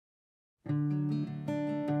Sa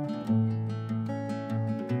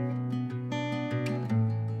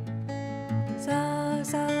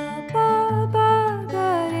sa ba ba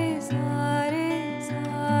ga re sa re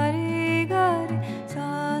ga re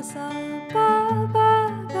sa sa ba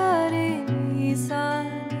ba ga re ni sa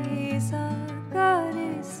ga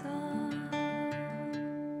re sa.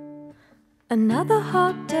 Another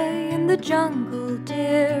hot day in the jungle,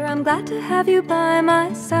 dear. I'm glad to have you by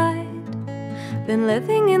my side. Been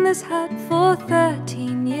living in this hut for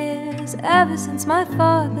 13 years, ever since my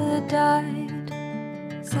father died.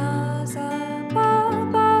 Sa sa ba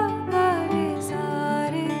ba ga re sa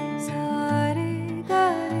re ga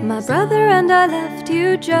re. My brother and I left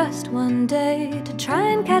you just one day to try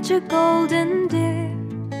and catch a golden deer.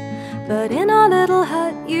 But in our little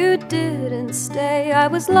hut you didn't stay. I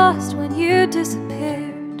was lost when you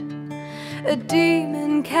disappeared. A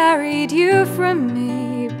demon carried you from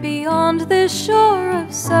me beyond this shore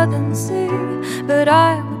of southern sea. But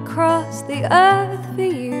I would cross the earth for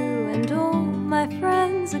you, and all my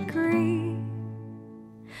friends agree.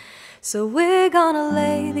 So we're gonna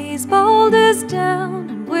lay these boulders down,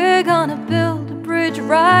 and we're gonna build a bridge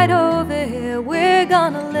right over here. We're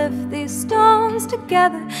gonna lift these stones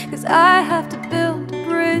together, 'cause I have to build a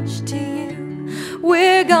bridge to you.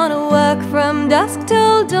 We're gonna work from dusk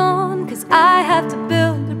till dawn, 'cause I have to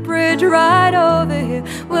build a bridge right over here.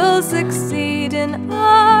 We'll succeed in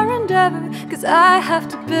our endeavor, 'cause I have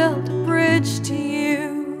to build a bridge to you.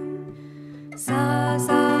 Sa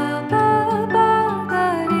sa ba ba ga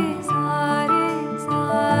re sa re ga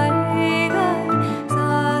re sa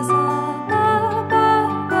sa ba ba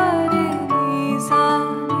ga re ni sa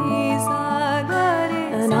ga re.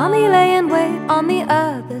 An army lay in wait on the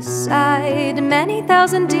other side, many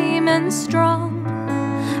thousand demons strong.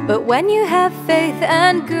 But when you have faith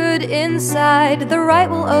and good inside, the right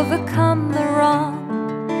will overcome the wrong.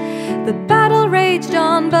 The battle raged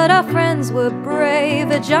on, but our friends were brave.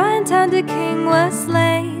 A giant and a king were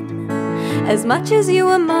slain. As much as you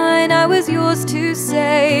were mine, I was yours to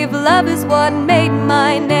save. Love is what made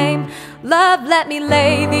my name. Love, let me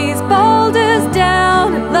lay these boulders down,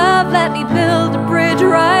 and love, let me build a bridge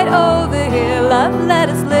right over here. Love, let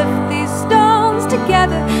us lift these stones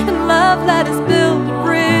together, and love, let us build a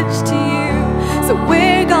bridge to you. So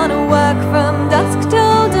we're gonna work from